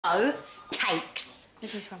Oh, cakes.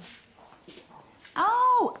 Where's this from?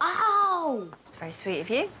 Oh! It's very sweet of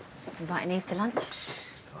you, inviting Eve to lunch.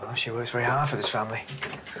 Well, she works very hard for this family.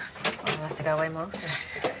 I'll have to go away more often.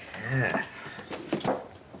 Yeah.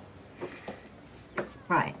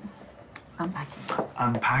 Right. Unpacking.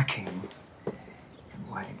 Unpacking?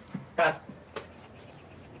 Wait. Dad.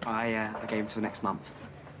 I gave him till next month.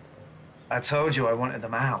 I told you I wanted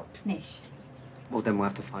them out. Nish. Well, then we'll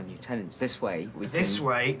have to find new tenants. This way, we This can...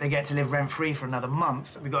 way, they get to live rent-free for another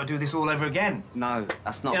month. We've got to do this all over again. No,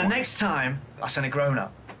 that's not You know, what... next time, I'll send a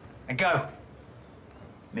grown-up. And go.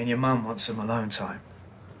 Me and your mum want some alone time.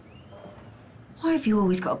 Why have you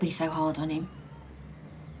always got to be so hard on him?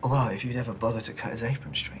 Well, if you'd ever bother to cut his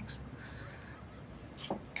apron strings.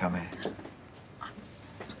 Come here.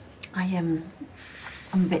 I'm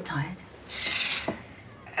a bit tired.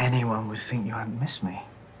 Anyone would think you hadn't missed me.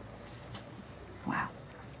 Wow.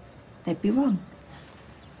 They'd be wrong.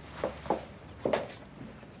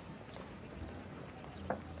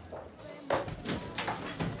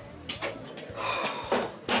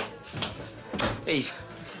 Eve,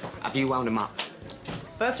 have you wound him up?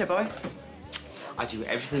 Birthday boy? I do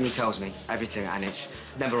everything he tells me, everything, and it's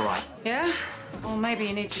never right. Yeah? Well, maybe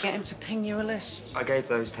you need to get him to ping you a list. I gave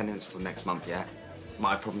those tenants till next month, yeah?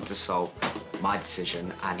 My problem to solve, my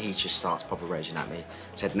decision, and he just starts proper raging at me.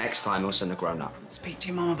 Said next time he'll send a grown-up. Speak to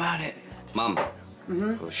your mum about it. Mum?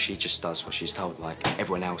 Well, she just does what she's told, like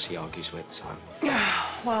everyone else he argues with, so...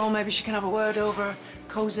 Well, maybe she can have a word over a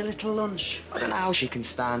cosy little lunch. I don't know how she can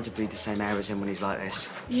stand to breathe the same air as him when he's like this.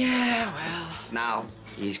 Yeah, well... Now,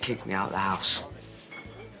 he's kicked me out of the house.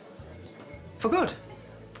 For good?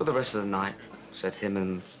 For the rest of the night. Said him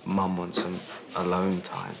and Mum want some alone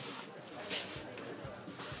time.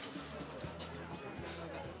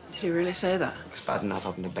 Did he really say that? It's bad enough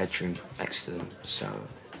having a bedroom next to them, so...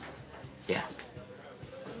 Yeah,